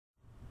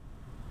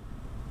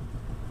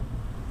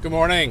Good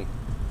morning.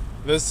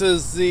 This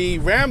is the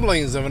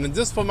Ramblings of an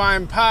Indisciplined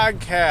Mind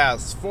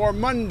podcast for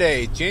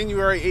Monday,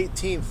 January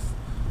 18th,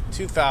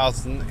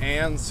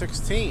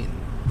 2016,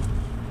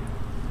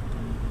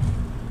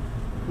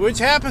 which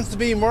happens to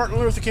be Martin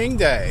Luther King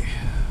Day,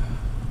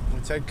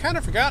 which I'd kind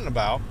of forgotten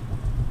about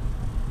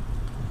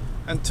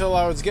until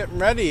I was getting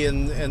ready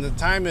and the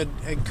time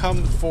had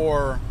come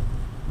for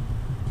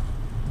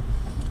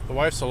the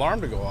wife's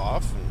alarm to go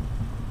off. And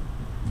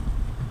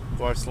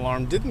the wife's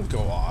alarm didn't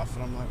go off,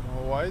 and I'm like,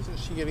 well, why isn't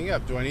she getting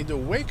up? Do I need to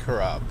wake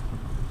her up?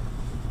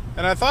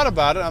 And I thought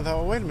about it, and I thought,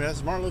 well, wait a minute,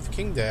 it's Martin Luther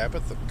King Day. I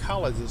bet the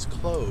college is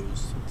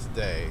closed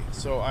today.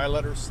 So I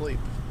let her sleep.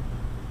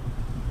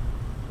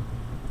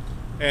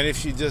 And if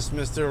she just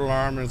missed her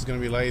alarm and it's going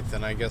to be late,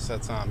 then I guess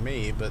that's on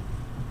me. But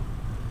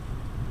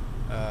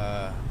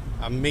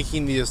I'm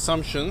making the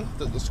assumption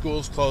that the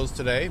school's closed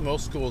today.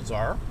 Most schools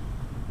are.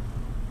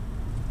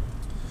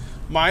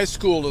 My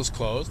school is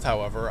closed.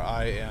 However,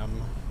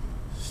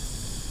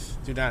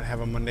 do not have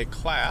a Monday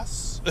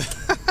class,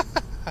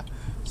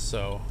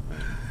 so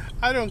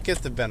I don't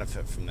get the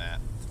benefit from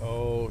that.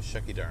 Oh,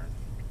 shucky darn.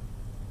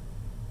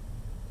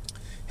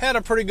 Had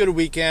a pretty good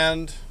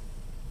weekend.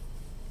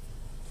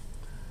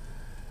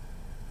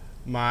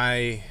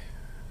 My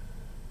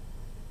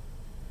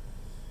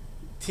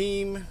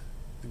team,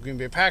 the Green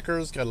Bay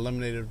Packers, got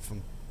eliminated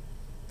from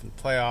the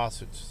playoffs,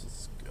 which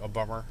is a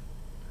bummer.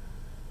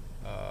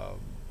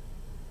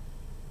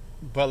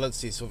 But let's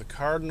see. So the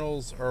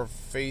Cardinals are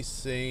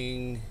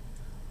facing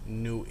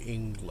New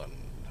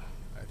England,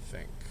 I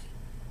think,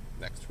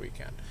 next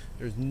weekend.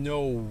 There's no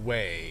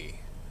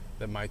way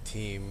that my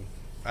team,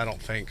 I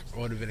don't think,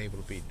 would have been able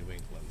to beat New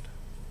England.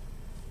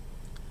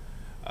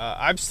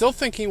 I'm still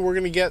thinking we're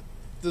going to get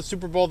the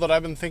Super Bowl that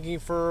I've been thinking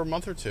for a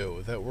month or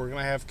two, that we're going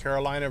to have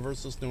Carolina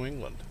versus New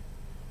England.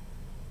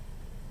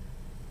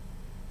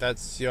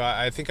 That's,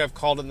 I think I've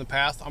called it in the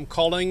past. I'm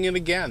calling it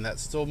again.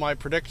 That's still my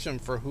prediction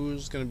for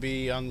who's going to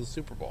be on the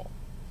Super Bowl.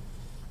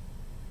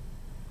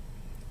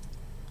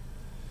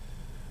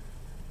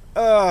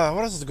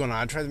 What else is going on?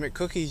 I tried to make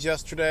cookies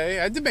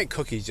yesterday. I did make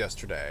cookies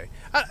yesterday.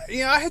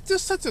 I had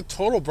just such a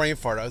total brain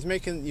fart. I was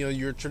making,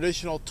 your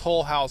traditional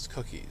Toll House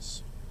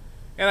cookies.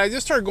 And I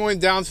just started going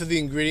down through the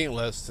ingredient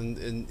list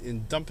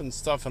and dumping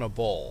stuff in a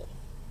bowl.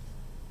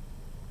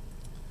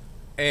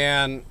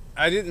 And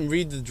I didn't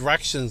read the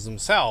directions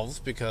themselves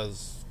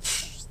because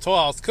Toll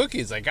House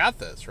cookies, I got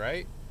this,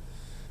 right?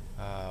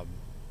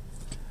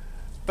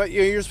 But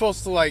you're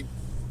supposed to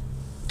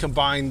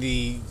combine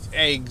the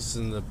eggs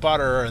and the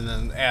butter and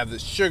then add the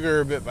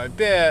sugar bit by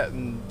bit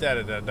and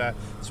da-da-da-da.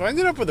 So I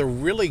ended up with a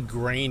really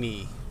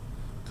grainy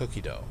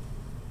cookie dough.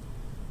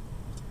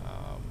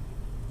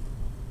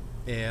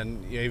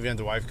 And even had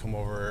the wife come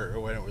over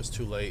when it was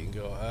too late and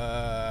go,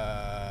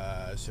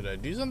 should I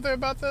do something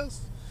about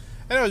this?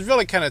 And it was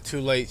really kind of too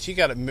late. She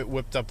got it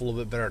whipped up a little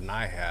bit better than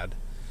I had.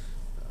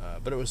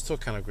 But it was still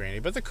kind of grainy.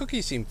 But the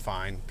cookies seemed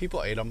fine.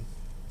 People ate them.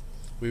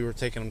 We were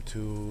taking them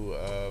to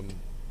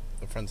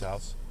a friend's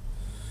house.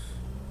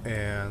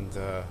 And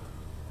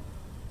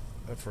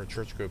for a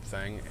church group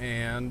thing.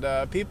 And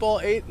people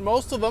ate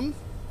most of them.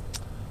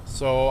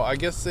 So I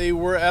guess they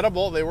were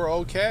edible. They were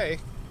okay.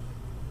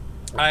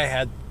 I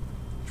had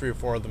 3 or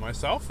 4 of them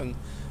myself. And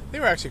they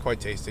were actually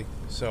quite tasty.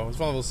 So it was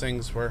one of those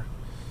things where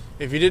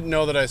if you didn't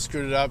know that I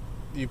screwed it up,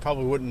 you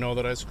probably wouldn't know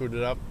that I screwed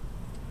it up.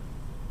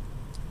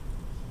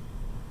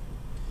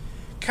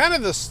 Kind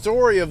of the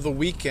story of the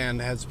weekend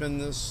has been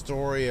this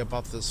story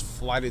about this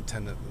flight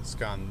attendant that's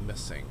gone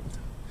missing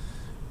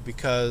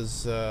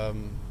because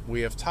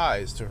we have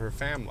ties to her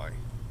family.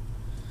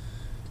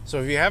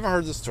 So if you haven't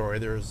heard the story,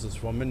 there's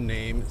this woman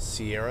named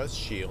Sierra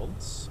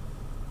Shields.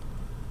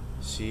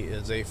 She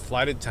is a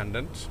flight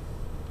attendant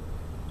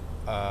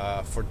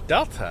for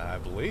Delta, I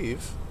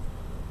believe,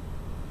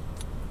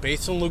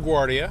 based in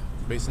LaGuardia,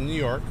 based in New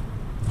York.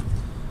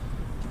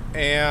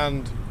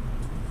 And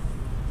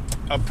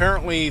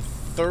apparently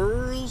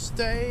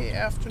Thursday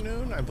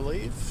afternoon, I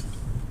believe,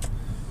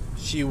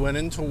 she went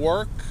into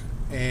work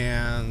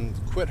and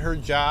quit her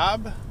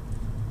job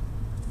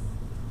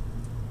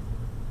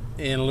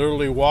and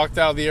literally walked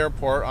out of the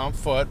airport on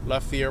foot,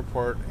 left the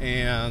airport,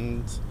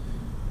 and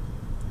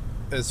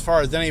as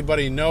far as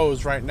anybody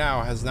knows right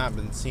now, has not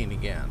been seen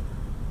again.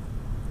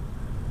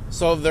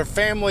 So their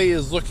family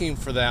is looking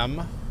for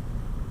them.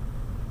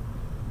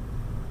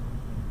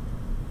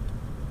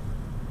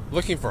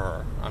 Looking for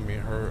her. I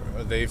mean,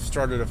 they've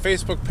started a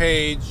Facebook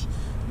page.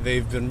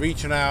 They've been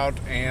reaching out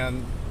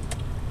and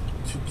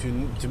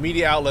to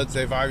media outlets.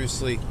 They've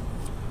obviously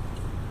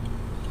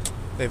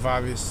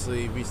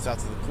reached out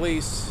to the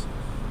police,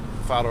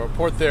 filed a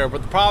report there.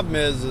 But the problem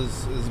is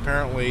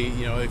apparently,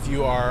 if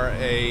you are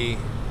a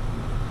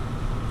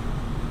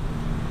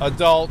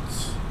adult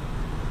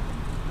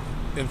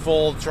in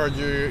full charge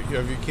of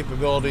your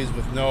capabilities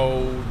with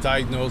no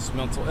diagnosed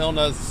mental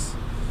illness,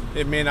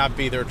 it may not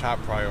be their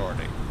top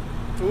priority.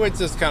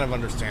 Which is kind of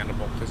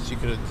understandable, because she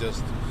could have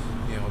just,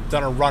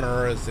 done a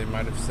runner, as they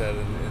might have said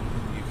in the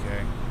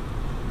UK.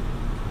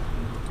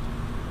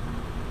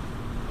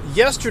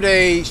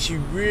 yesterday,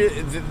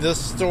 this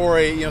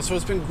story, so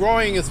it's been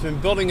growing, it's been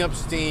building up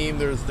steam.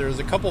 There's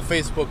a couple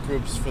Facebook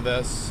groups for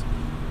this.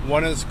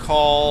 One is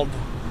called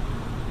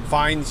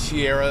Find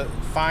Sierra,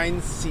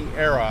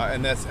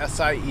 and that's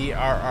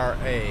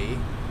SIERRA,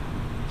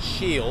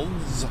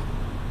 Shields,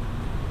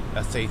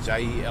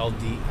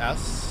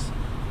 SHIELDS.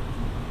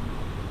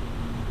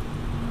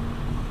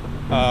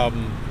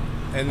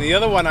 And the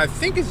other one I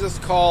think is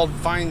just called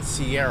Find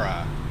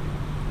Sierra.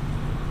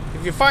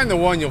 If you find the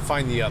one, you'll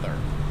find the other,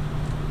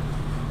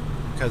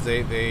 because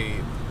they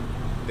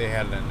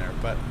had it in there.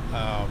 But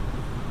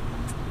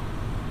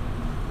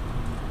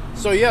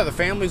so yeah, the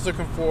family's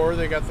looking for her.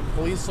 They got the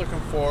police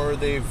looking for her.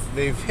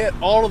 They've hit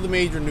all of the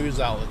major news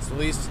outlets, at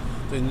least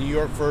the New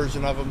York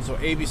version of them. So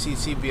ABC,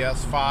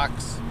 CBS,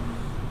 Fox.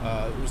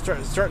 We're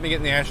starting to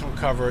get national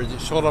coverage.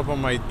 It showed up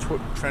on my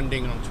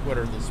trending on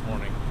Twitter this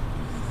morning.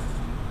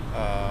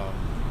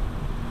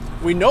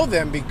 We know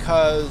them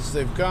because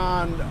they've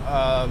gone,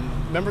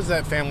 members of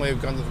that family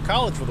have gone to the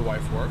college where the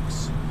wife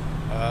works,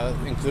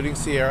 including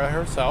Sierra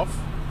herself.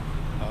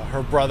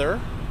 Her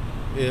brother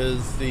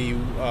is the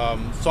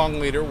song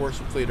leader,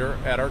 worship leader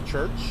at our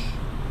church.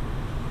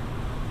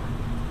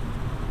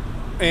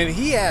 And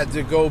he had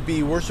to go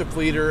be worship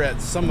leader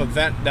at some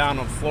event down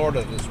in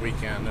Florida this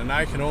weekend. And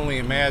I can only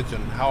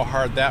imagine how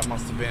hard that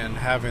must have been,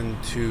 having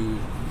to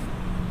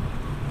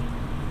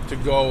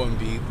go and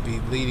be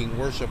leading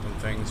worship and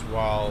things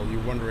while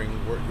you're wondering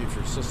if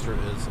your sister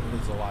is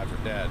alive or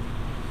dead,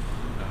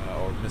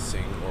 or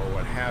missing, or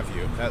what have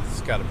you.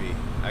 That's got to be,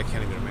 I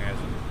can't even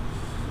imagine.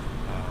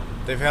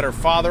 They've had her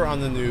father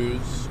on the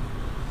news.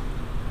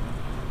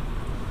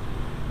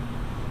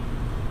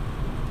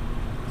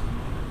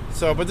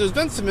 So, but there's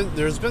been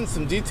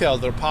some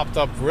details that have popped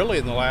up really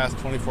in the last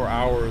 24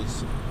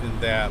 hours, in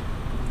that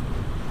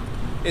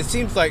it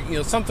seems like,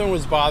 something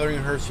was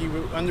bothering her. She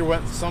was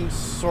undergoing some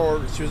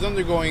sort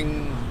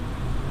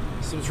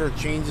of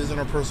changes in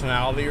her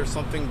personality or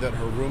something that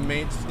her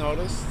roommates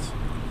noticed.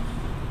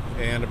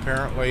 And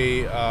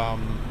apparently,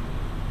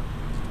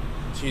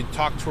 she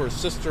talked to her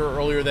sister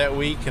earlier that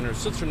week, and her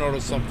sister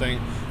noticed something,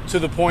 to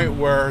the point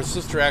where her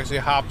sister actually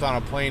hopped on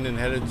a plane and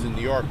headed to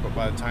New York, but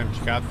by the time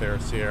she got there,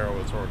 Sierra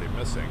was already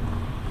missing.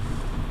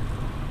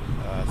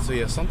 So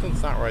yeah,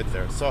 something's not right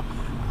there. So,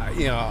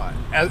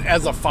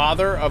 as a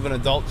father of an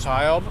adult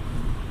child,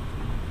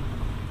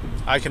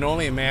 I can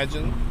only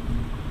imagine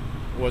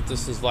what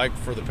this is like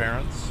for the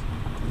parents.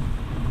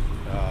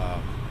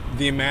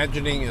 The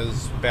imagining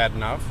is bad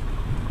enough.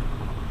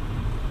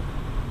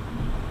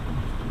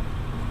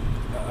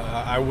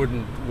 I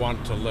wouldn't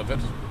want to live it.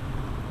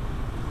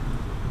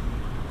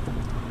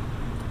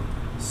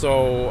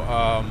 So,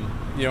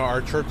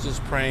 our church is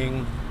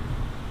praying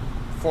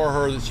for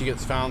her that she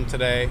gets found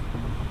today.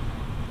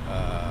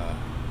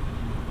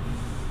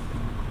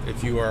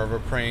 If you are ever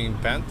praying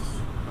bent,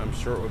 I'm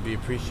sure it would be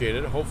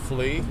appreciated.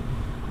 Hopefully,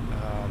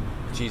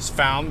 she's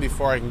found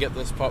before I can get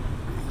this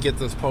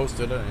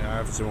posted. I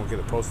obviously won't get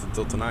it posted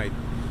until tonight.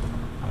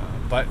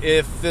 But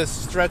if this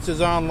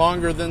stretches on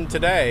longer than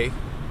today,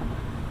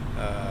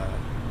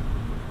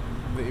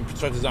 it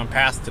stretches on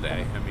past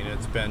today. I mean,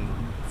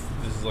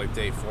 this is like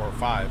day 4 or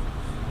 5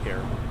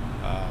 here.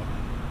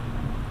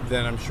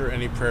 Then I'm sure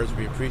any prayers will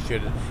be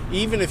appreciated.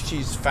 Even if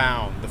she's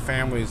found, the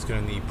family is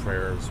going to need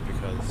prayers,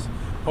 because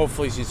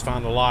hopefully she's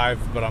found alive,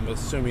 but I'm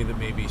assuming that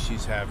maybe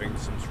she's having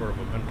some sort of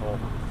a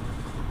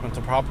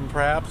mental problem,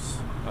 perhaps,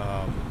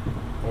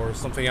 or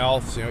something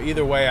else.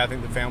 Either way, I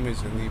think the family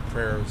is going to need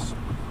prayers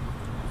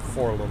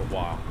for a little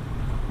while.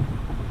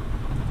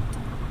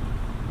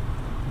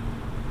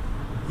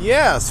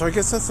 Yeah, so I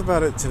guess that's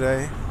about it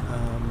today.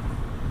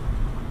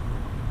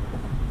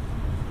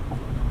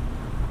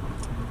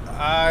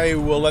 I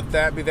will let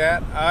that be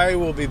that. I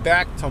will be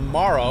back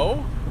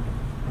tomorrow,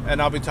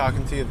 and I'll be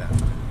talking to you then.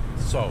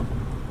 So,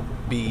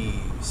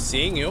 be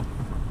seeing you.